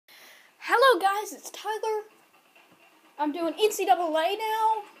Hello guys, it's Tyler. I'm doing NCAA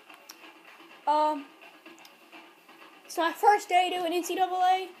now. It's my first day doing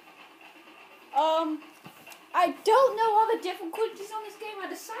NCAA. I don't know all the difficulties on this game. I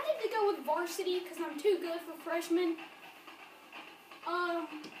decided to go with varsity because I'm too good for freshmen.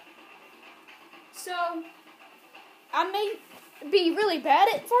 So I may be really bad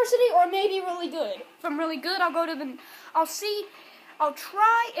at varsity or maybe really good. If I'm really good, I'll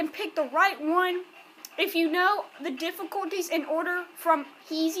try and pick the right one. If you know the difficulties in order from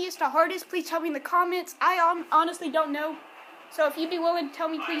easiest to hardest, please tell me in the comments. I honestly don't know. So if you'd be willing to tell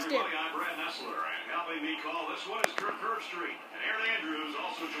me, please do. I'm Brad Nessler, and helping me call this one is Kirk Herbstreit. And Aaron Andrews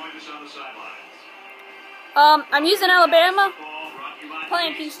also joined us on the sidelines. I'm using Alabama,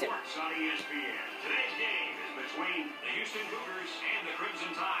 playing Houston. Today's game is between the Houston Cougars and the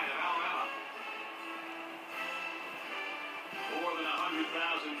Crimson Tide of Alabama. More than 100,000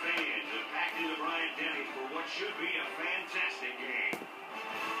 fans have packed into Bryant-Denny for what should be a fantastic game.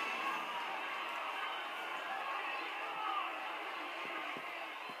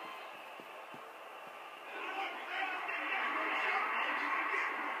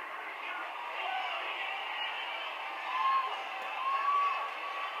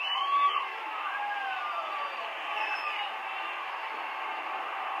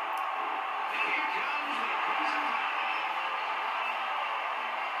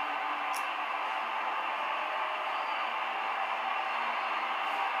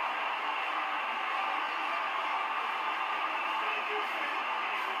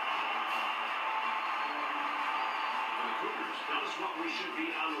 Tell us what we should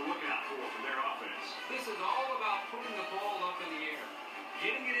be on the lookout for from their offense. This is all about putting the ball up in the air,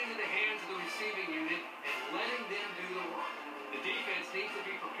 getting it into the hands of the receiving unit, and letting them do the work. The defense needs to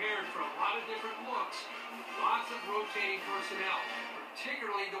be prepared for a lot of different looks, lots of rotating personnel,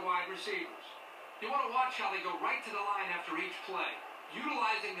 particularly the wide receivers. You want to watch how they go right to the line after each play.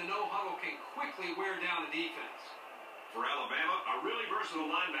 Utilizing the no-huddle can quickly wear down the defense. For Alabama, a really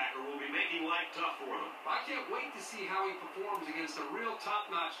versatile linebacker will be making life tough for them. I can't wait to see how he performs against a real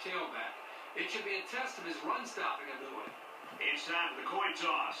top-notch tailback. It should be a test of his run-stopping ability. It's time for the coin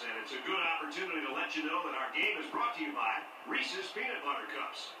toss, and it's a good opportunity to let you know that our game is brought to you by Reese's Peanut Butter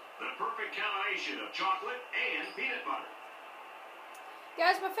Cups, the perfect combination of chocolate and peanut butter.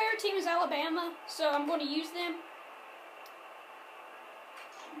 Guys, my favorite team is Alabama, so I'm going to use them.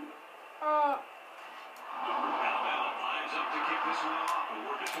 Alabama lines up to kick this one off, and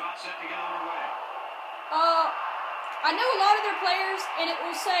we're just about set to get underway. I know a lot of their players, and it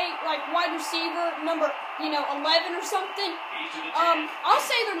will say, like, wide receiver number, 11 or something. I'll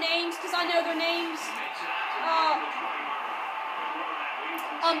say their names, because I know their names.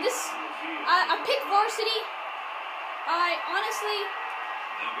 I picked varsity. I honestly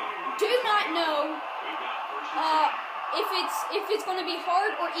do not know if it's going to be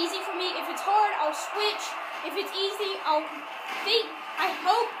hard or easy for me. If it's hard, I'll switch. If it's easy, I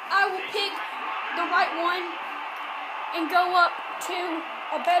hope I will pick the right one and go up to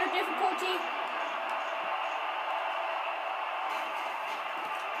a better difficulty.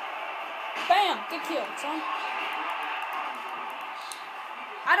 Bam! Good kill, son.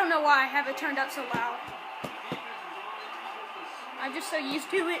 I don't know why I have it turned up so loud. I'm just so used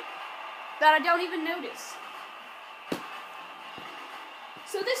to it that I don't even notice.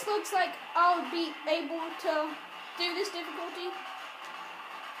 So this looks like I'll be able to do this difficulty.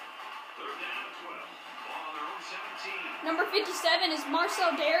 Third down and 12. Ball on their own 17. Number 57 is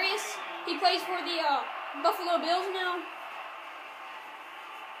Marcel Darius. He plays for the Buffalo Bills now.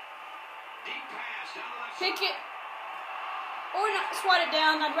 Deep pass down the left Pick side. it. Or not swat it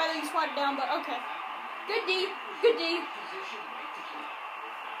down. I'd rather you swat it down, but okay. Good D. Good D.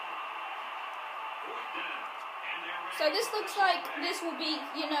 So this looks like this will be,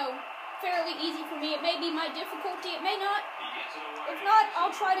 fairly easy for me. It may be my difficulty. It may not. If not,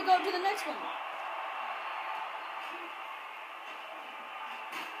 I'll try to go to the next one.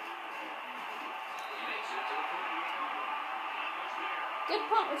 Good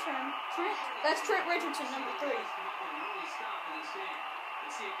punt return. Trent. That's Trent Richardson, number 3.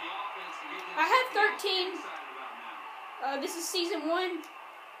 I have 13. This is season 1.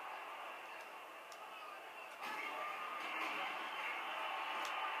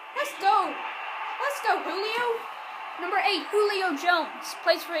 Let's go, Julio. Number 8, Julio Jones,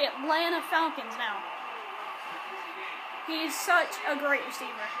 plays for the Atlanta Falcons now. He is such a great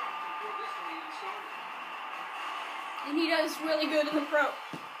receiver. And he does really good in the pro.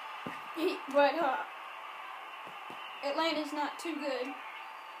 But Atlanta's not too good.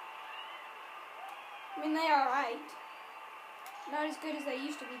 I mean, they are alright. Not as good as they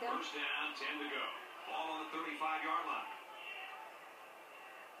used to be, though. First down, 10 to go. Ball on the 35-yard line.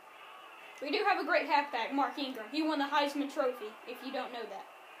 We do have a great halfback, Mark Ingram. He won the Heisman Trophy, if you don't know that.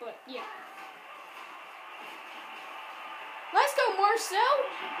 But, yeah. Let's go, Marcel.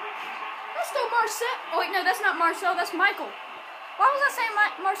 Let's go, Marcel. Oh, wait, no, that's not Marcel. That's Michael. Why was I saying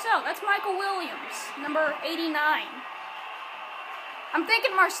Marcel? That's Michael Williams, number 89. I'm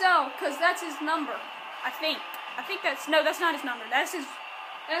thinking Marcel, because that's his number, I think. No, that's not his number. I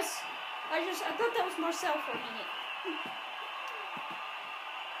thought that was Marcel for a minute.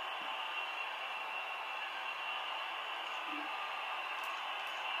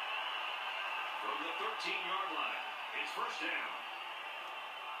 From the 13-yard line, it's first down.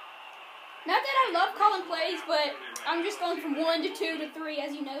 Not that I love calling plays, but I'm just going from 1 to 2 to 3,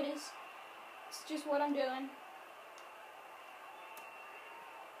 as you notice. It's just what I'm doing.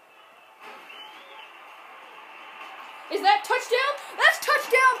 Is that touchdown? That's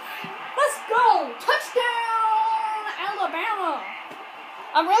touchdown! Let's go! Touchdown, Alabama!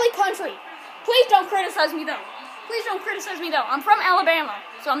 I'm really country. Please don't criticize me, though. Please don't criticize me, though. I'm from Alabama,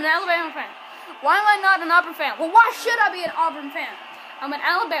 so I'm an Alabama fan. Why am I not an Auburn fan? Well, why should I be an Auburn fan? I'm an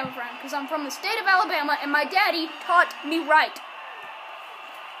Alabama fan because I'm from the state of Alabama, and my daddy taught me right.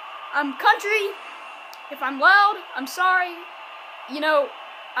 I'm country. If I'm loud, I'm sorry. You know,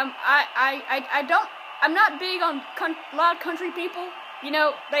 I'm not big on loud country people. You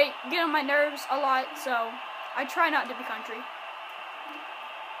know, they get on my nerves a lot, so I try not to be country.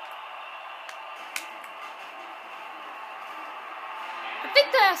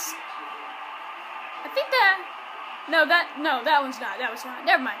 No, that one's not. That was not.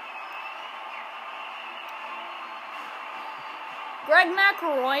 Never mind. Greg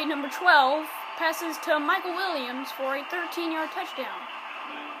McElroy, number 12, passes to Michael Williams for a 13-yard touchdown.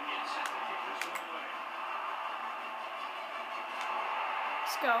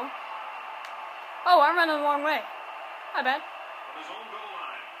 Let's go. Oh, I'm running the wrong way. My bad.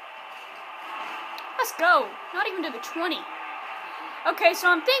 Let's go. Not even to the 20. Okay,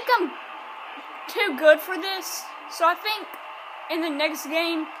 so I think I'm too good for this. So I think in the next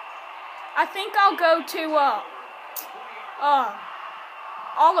game, I think I'll go to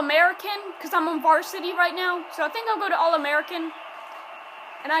All-American, because I'm on varsity right now. So I think I'll go to All-American.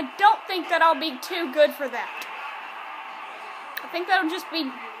 And I don't think that I'll be too good for that. I think that'll just be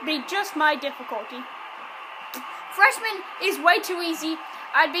just my difficulty. Freshman is way too easy.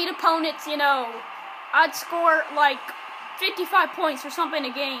 I'd beat opponents, you know. I'd score like 55 points or something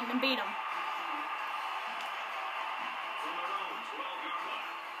a game and beat them.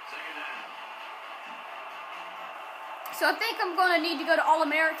 So I think I'm going to need to go to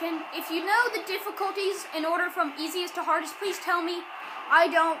All-American. If you know the difficulties in order from easiest to hardest, please tell me. I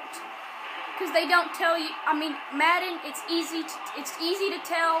don't, because they don't tell you. I mean, Madden, it's easy to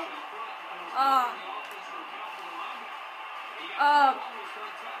tell.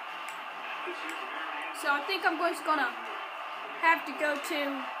 So I think I'm just going to have to go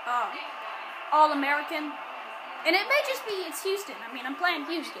to All-American. And it may just be, it's Houston. I mean, I'm playing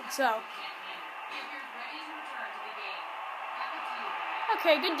Houston, so.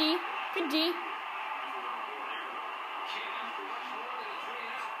 Okay, good D. Good D. It's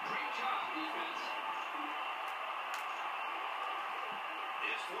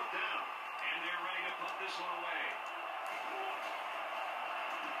fourth down, and they're ready to punt this one away.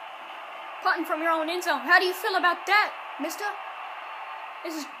 Punting from your own end zone. How do you feel about that, mister?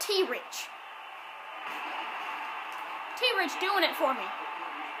 This is T-Rich. T-Rich doing it for me.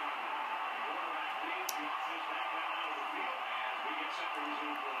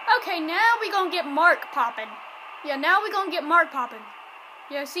 Okay, now we gonna get Mark popping. Yeah, now we gonna get Mark popping.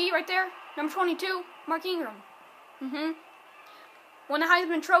 Yeah, see right there? Number 22, Mark Ingram. Won the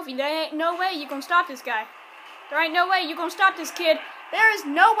Heisman Trophy. There ain't no way you gonna stop this guy. There ain't no way you gonna stop this kid. There is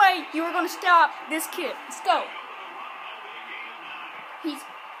no way you are gonna stop this kid. Let's go. He's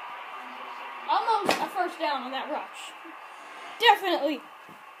almost a first down on that rush. Definitely.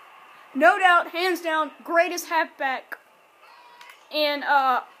 No doubt, hands down, greatest halfback in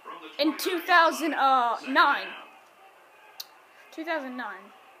 2009. 2009.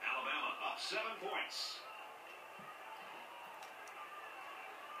 Alabama up 7 points.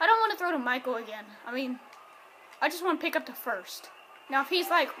 I don't want to throw to Michael again. I mean, I just want to pick up the first. Now, if he's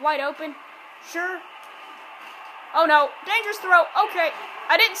like wide open, sure. Oh no, dangerous throw. Okay,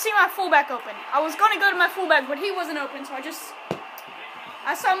 I didn't see my fullback open. I was going to go to my fullback, but he wasn't open, so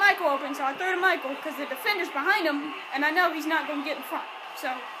I saw Michael open, so I threw to Michael because the defender's behind him, and I know he's not going to get in front.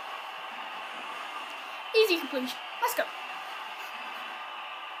 So, easy completion. Let's go.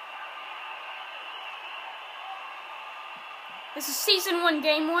 This is Season 1,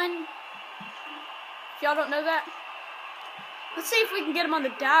 Game 1. If y'all don't know that. Let's see if we can get him on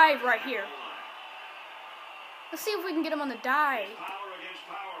the dive right here. Let's see if we can get him on the dive. Power against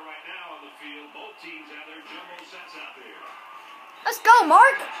power right now on the field. Both teams have their jumbo sets out there. Let's go,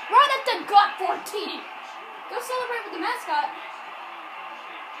 Mark. Right at the gut for TD. Go celebrate with the mascot.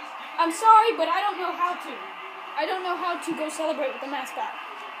 I'm sorry, but I don't know how to. I don't know how to go celebrate with the mascot.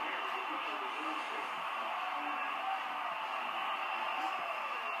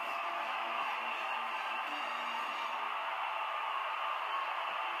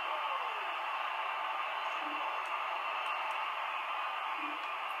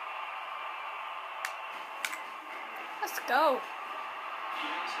 Let's go.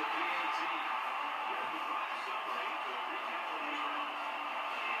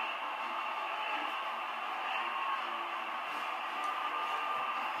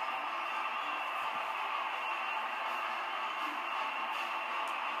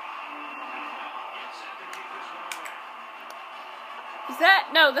 Is that?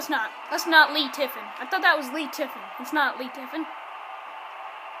 No, that's not. That's not Lee Tiffin. I thought that was Lee Tiffin. It's not Lee Tiffin.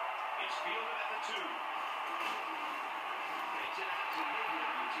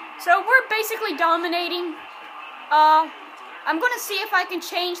 So we're basically dominating. I'm going to see if I can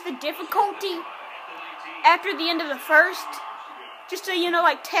change the difficulty after the end of the first. Just to,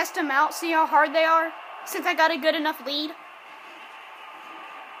 like test them out, see how hard they are. Since I got a good enough lead.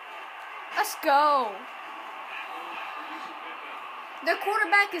 Let's go. Their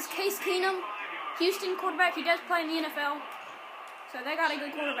quarterback is Case Keenum. Houston quarterback. He does play in the NFL. So they got a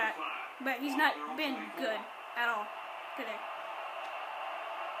good quarterback. But he's not been good at all today.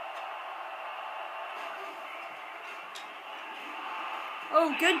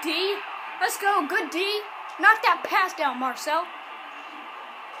 Oh, good D. Let's go. Good D. Knock that pass down, Marcel.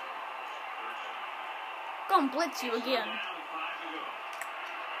 Gonna blitz you again.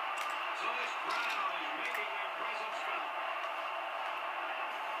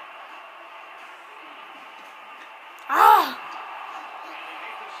 Ah!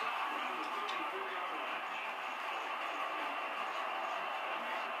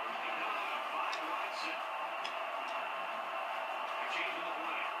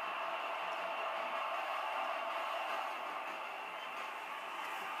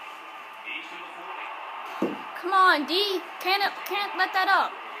 Come on, D. Can't let that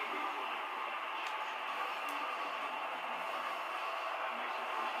up.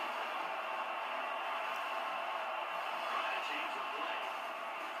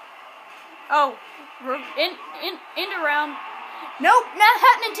 Oh, we're end around. Nope, not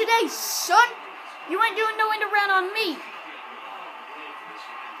happening today, son. You ain't doing no end around on me.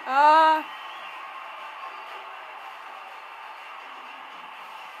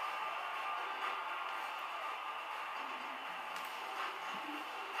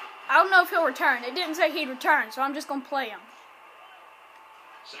 I don't know if he'll return. It didn't say he'd return, so I'm just gonna play him.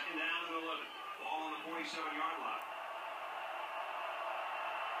 Second down and 11. Ball on the 47-yard line.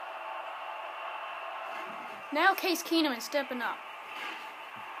 Now Case Keenum is stepping up.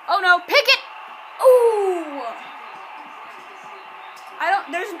 Oh no, Pickett! Ooh!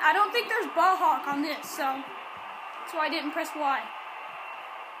 I don't think there's ball hawk on this, so that's why I didn't press Y.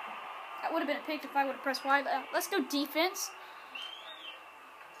 That would have been a pick if I would have pressed Y. Let's go defense.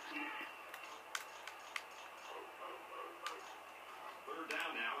 Third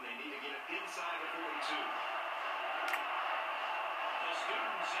down now, and they need to get it inside the 42. The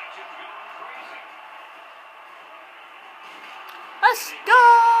student section's going crazy. Let's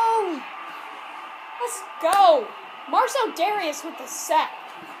go! Let's go! Marcel Darius with the sack.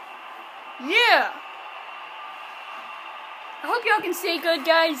 Yeah! I hope y'all can see good,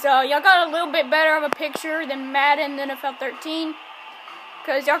 guys. Y'all got a little bit better of a picture than Madden NFL 13.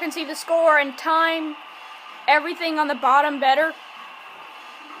 Because y'all can see the score and time, everything on the bottom better.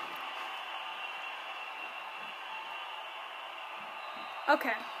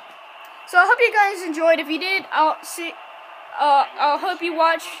 Okay. So I hope you guys enjoyed. If you did, I'll hope you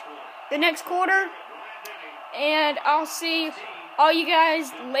watch the next quarter. And I'll see all you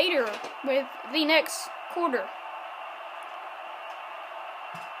guys later with the next quarter.